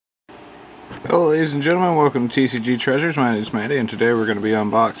Hello ladies and gentlemen, welcome to TCG Treasures. My name is Maddie and today we're going to be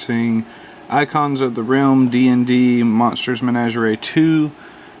unboxing Icons of the Realm D&D Monsters Menagerie 2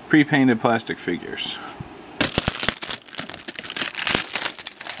 pre-painted plastic figures.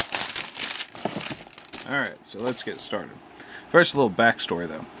 Alright, so let's get started. First, a little backstory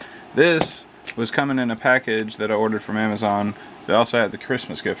though. This was coming in a package that I ordered from Amazon that also had the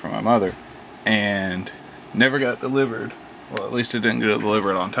Christmas gift from my mother and never got delivered. Well, at least it didn't get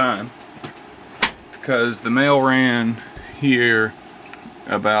delivered on time, because the mail ran here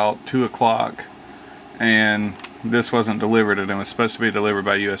about 2 o'clock and this wasn't delivered, and it was supposed to be delivered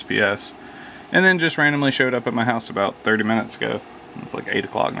by USPS, and then just randomly showed up at my house about 30 minutes ago. It's like 8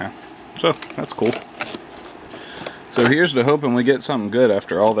 o'clock now, so that's cool. So here's to hoping we get something good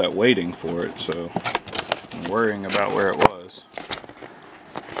after all that waiting for it, so I'm worrying about where it was.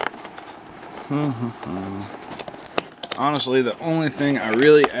 Honestly, the only thing I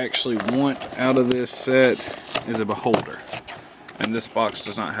really actually want out of this set is a beholder. And this box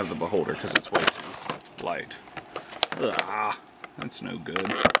does not have the beholder because it's way too light. Ah, that's no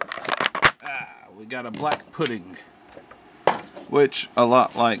good. Ah, we got a black pudding. Which, a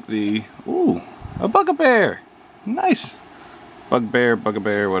lot like the... Ooh, a bugbear! Nice!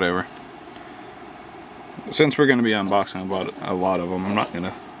 Bugbear, whatever. Since we're going to be unboxing a lot of them, I'm not going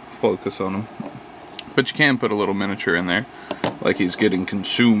to focus on them. But you can put a little miniature in there, like he's getting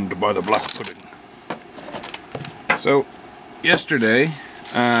consumed by the black pudding. So, yesterday,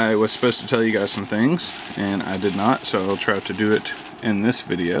 I was supposed to tell you guys some things, and I did not, so I'll try to do it in this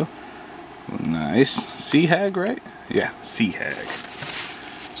video. Nice. Sea hag, right? Yeah, sea hag.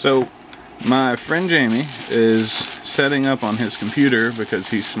 So, my friend Jamie is setting up on his computer,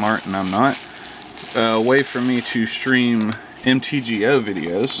 because he's smart and I'm not, a way for me to stream MTGO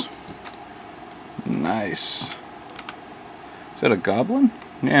videos. Nice. Is that a goblin?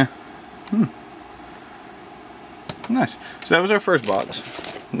 Yeah. Nice. So that was our first box.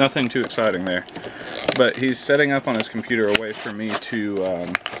 Nothing too exciting there. But he's setting up on his computer a way for me to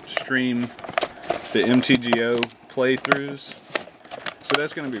stream the MTGO playthroughs. So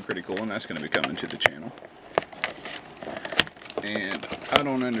that's going to be pretty cool, and that's going to be coming to the channel. And I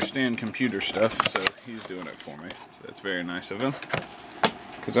don't understand computer stuff, so he's doing it for me. So that's very nice of him,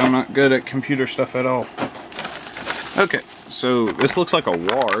 because I'm not good at computer stuff at all. Okay, so this looks like a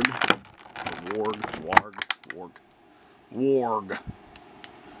warg. Warg.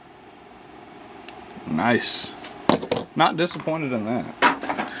 Nice. Not disappointed in that.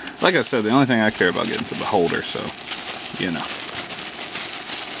 Like I said, the only thing I care about getting is a beholder, so, you know.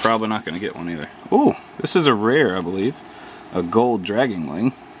 Probably not going to get one either. Ooh, this is a rare, I believe. A gold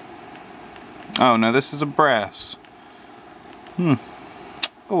dragongling. Oh, no, this is a brass. Oh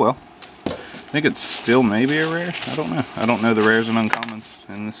well. I think it's still maybe a rare. I don't know. I don't know the rares and uncommons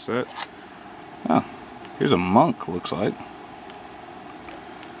in this set. Oh, here's a monk, looks like.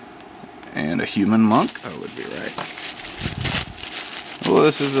 And a human monk. Oh, would be right. Oh,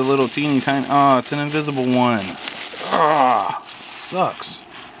 this is a little teeny tiny. Oh, it's an invisible one. Ah, sucks.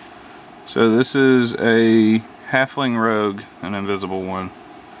 So this is a halfling rogue, an invisible one.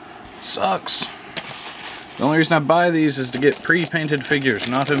 Sucks. The only reason I buy these is to get pre-painted figures,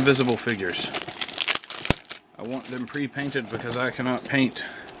 not invisible figures. I want them pre-painted because I cannot paint.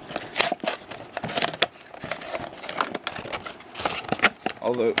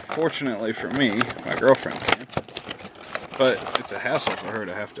 Although, fortunately for me, my girlfriend can. But it's a hassle for her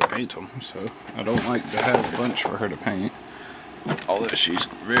to have to paint them, so I don't like to have a bunch for her to paint. Although she's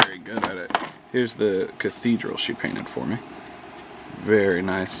very good at it. Here's the cathedral she painted for me. Very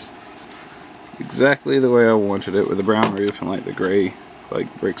nice. Exactly the way I wanted it, with the brown roof and like the gray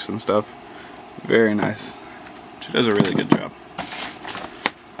like bricks and stuff. Very nice. She does a really good job.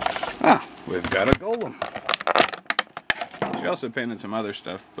 Ah, we've got a golem. She also painted some other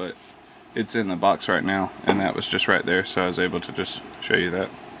stuff, but it's in the box right now, and that was just right there, so I was able to just show you that.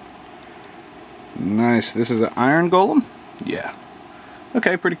 Nice. This is an iron golem? Yeah.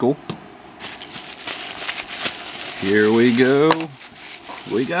 Okay, pretty cool. Here we go.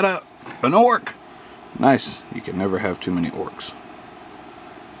 We got an orc. Nice. You can never have too many orcs.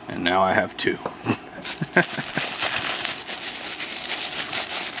 And now I have 2.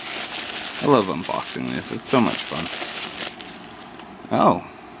 I love unboxing this. It's so much fun. Oh,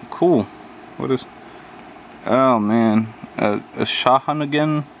 cool. What is... Oh, man. A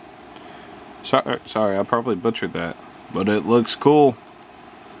Shahanagan? Sorry, I probably butchered that. But it looks cool.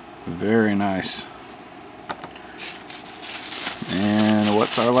 Very nice. And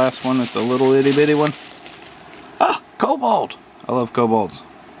what's our last one? It's a little itty bitty one. Ah, kobold! I love kobolds.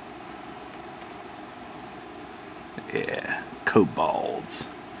 Yeah, kobolds.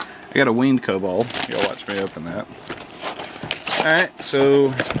 I got a weaned kobold. You'll watch me open that. Alright,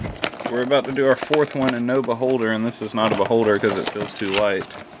 so we're about to do our fourth one and no beholder, and this is not a beholder because it feels too light.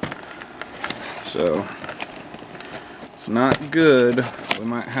 So, it's not good. We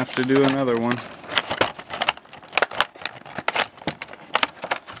might have to do another one.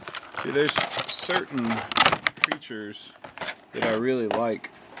 See, there's certain creatures that I really like.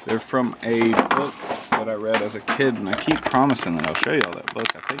 They're from a book that I read as a kid, and I keep promising that I'll show you all that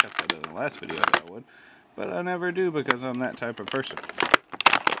book. I think I said it in the last video that I would, but I never do because I'm that type of person.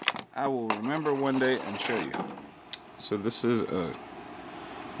 I will remember one day and show you. So this is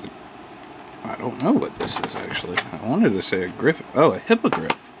I don't know what this is actually. I wanted to say a griffin. Oh, a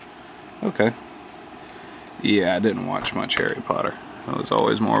hippogriff. Okay. Yeah, I didn't watch much Harry Potter. I was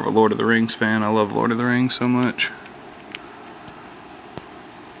always more of a Lord of the Rings fan. I love Lord of the Rings so much.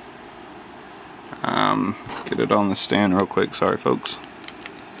 Get it on the stand real quick. Sorry, folks.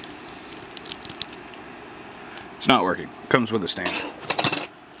 It's not working. Comes with a stand.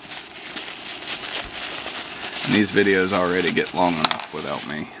 And these videos already get long enough without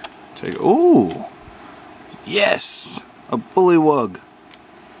me. Ooh! Yes! A bullywug.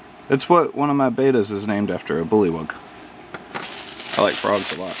 That's what one of my betas is named after, a bullywug. I like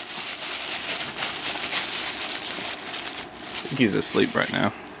frogs a lot. I think he's asleep right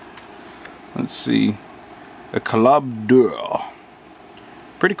now. Let's see. A Calabdur.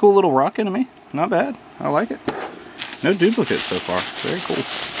 Pretty cool little rock enemy. Not bad. I like it. No duplicates so far. Very cool.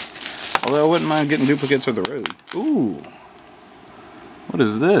 Although I wouldn't mind getting duplicates of the road. Ooh. What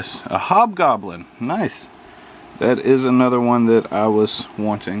is this? A hobgoblin. Nice. That is another one that I was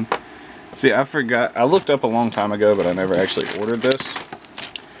wanting. See, I forgot. I looked up a long time ago, but I never actually ordered this.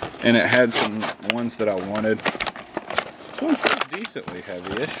 And it had some ones that I wanted. This one's decently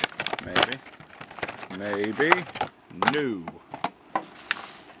heavy-ish. Maybe. Maybe. No.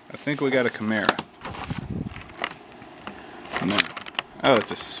 I think we got a Chimera. No. Oh,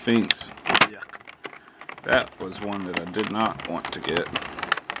 it's a Sphinx. Yeah. That was one that I did not want to get.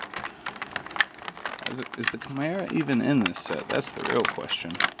 Is the Chimera even in this set? That's the real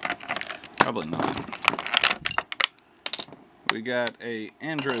question. Probably not. We got a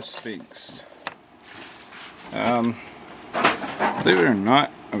Andros Sphinx. Believe it or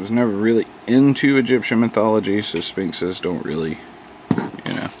not, I was never really into Egyptian mythology, so Sphinxes don't really,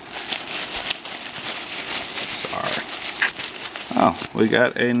 you know. Sorry. Oh, we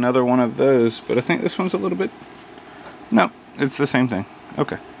got another one of those, but I think this one's a little bit... No, it's the same thing.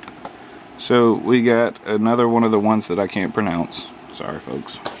 Okay. So we got another one of the ones that I can't pronounce. Sorry,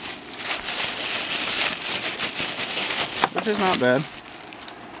 folks. Which is not bad.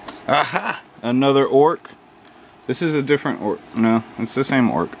 Aha! Another orc. This is a different orc. No, it's the same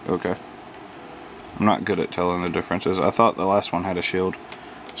orc. Okay. I'm not good at telling the differences. I thought the last one had a shield.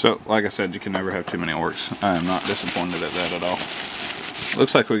 So, like I said, you can never have too many orcs. I am not disappointed at that at all.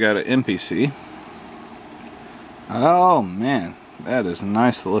 Looks like we got an NPC. Oh, man. That is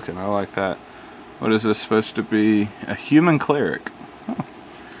nice looking. I like that. What is this supposed to be? A human cleric. Oh.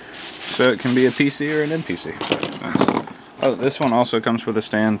 So it can be a PC or an NPC. Nice. Oh, this one also comes with a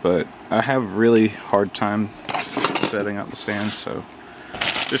stand, but I have really hard time setting up the stand, so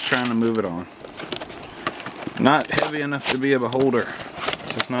just trying to move it on. Not heavy enough to be a beholder.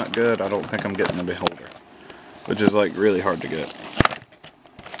 This is not good. I don't think I'm getting a beholder, which is like really hard to get.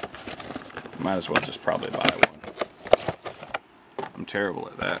 Might as well just probably buy one. I'm terrible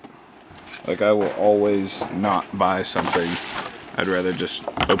at that. Like, I will always not buy something. I'd rather just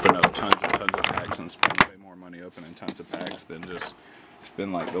open up tons and tons of packs and spend way more money opening tons of packs than just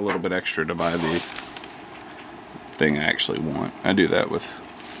spend like a little bit extra to buy the thing I actually want. I do that with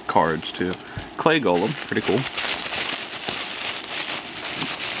cards too. Clay Golem, pretty cool.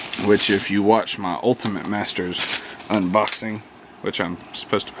 Which, if you watch my Ultimate Masters unboxing, which I'm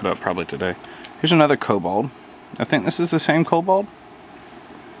supposed to put up probably today. Here's another kobold. I think this is the same kobold.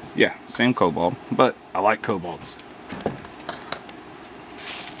 Yeah, same kobold, but I like kobolds.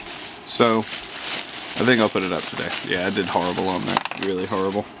 So, I think I'll put it up today. Yeah, I did horrible on that. Really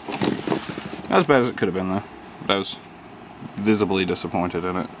horrible. Not as bad as it could have been, though. But I was visibly disappointed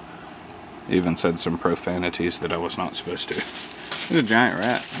in it. Even said some profanities that I was not supposed to. There's a giant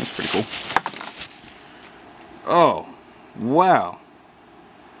rat. That's pretty cool. Oh, wow.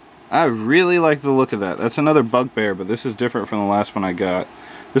 I really like the look of that. That's another bugbear, but this is different from the last one I got.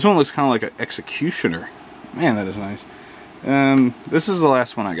 This one looks kind of like an executioner. Man, that is nice. This is the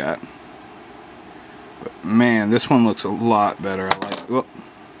last one I got. But man, this one looks a lot better. I like. Well,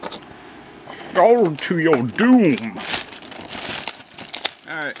 fall to your doom.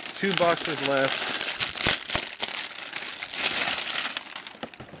 All right, 2 boxes left.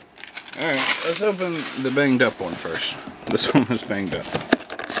 Alright, let's open the banged up one first. This one was banged up.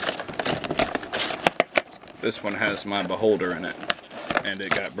 This one has my beholder in it, and it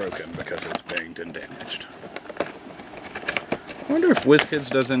got broken because it's banged and damaged. I wonder if WizKids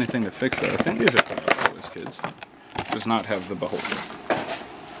does anything to fix that. I think these are called WizKids. Does not have the beholder.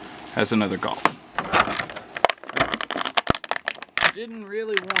 Has another golem. Didn't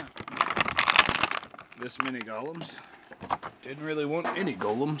really want this many golems. Didn't really want any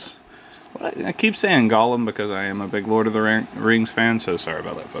golems. But I keep saying golem because I am a big Lord of the Rings fan, so sorry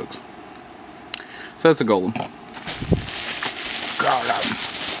about that, folks. So that's a golem.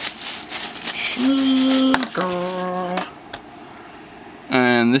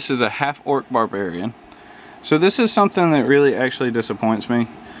 And this is a half-orc barbarian. So this is something that really actually disappoints me.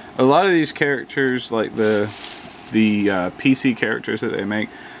 A lot of these characters, like the PC characters that they make,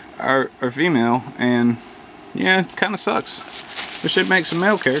 are female, and yeah, it kind of sucks. They should make some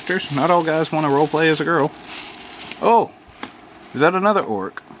male characters. Not all guys want to roleplay as a girl. Oh, is that another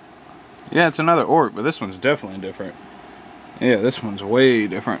orc? Yeah, it's another orc, but this one's definitely different. Yeah, this one's way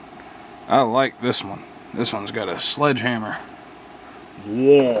different. I like this one. This one's got a sledgehammer.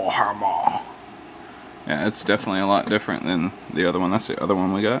 Warhammer. Yeah, it's definitely a lot different than the other one. That's the other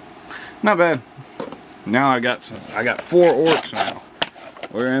one we got. Not bad. Now I got 4 orcs now.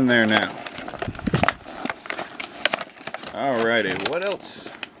 We're in there now. Alrighty, what else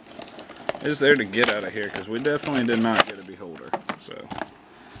is there to get out of here? Because we definitely did not get a beholder. So,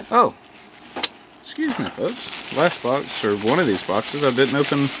 oh, excuse me, folks. Last box, or one of these boxes, I didn't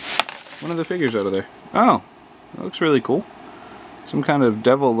open one of the figures out of there. Oh, that looks really cool. Some kind of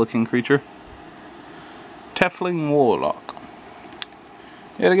devil-looking creature. Tiefling Warlock.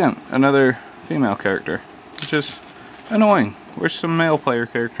 Yet again, another female character, which is annoying. Where's some male player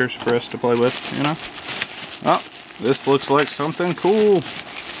characters for us to play with, you know? Oh, this looks like something cool.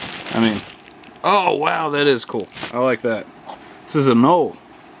 I mean, oh wow, that is cool. I like that. This is a knoll.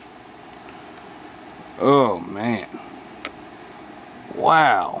 Oh man.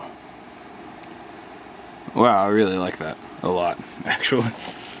 Wow. Wow, I really like that a lot, actually.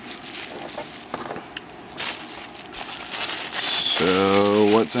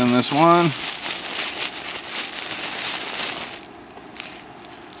 So, what's in this one?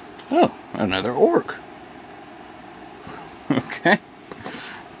 Oh, another orc. Okay.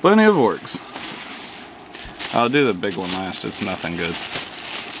 Plenty of orcs. I'll do the big one last. It's nothing good.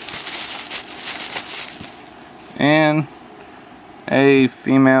 And a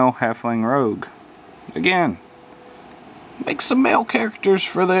female halfling rogue. Again, make some male characters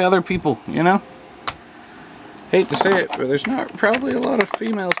for the other people, you know? Hate to say it, but there's not probably a lot of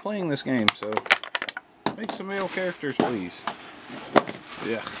females playing this game, so make some male characters, please.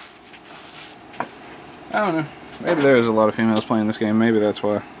 Yeah. I don't know. Maybe there is a lot of females playing this game. Maybe that's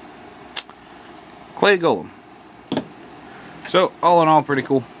why. Clay Golem. So, all in all, pretty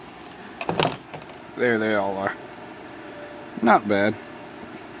cool. There they all are. Not bad.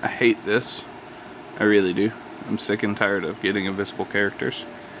 I hate this. I really do. I'm sick and tired of getting invisible characters.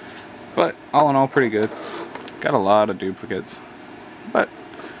 But, all in all, pretty good. Got a lot of duplicates. But,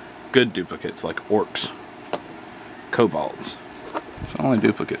 good duplicates, like orcs. Kobolds. It's only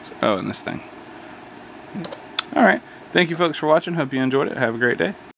duplicates. Oh, and this thing. Alright. Thank you folks for watching. Hope you enjoyed it. Have a great day.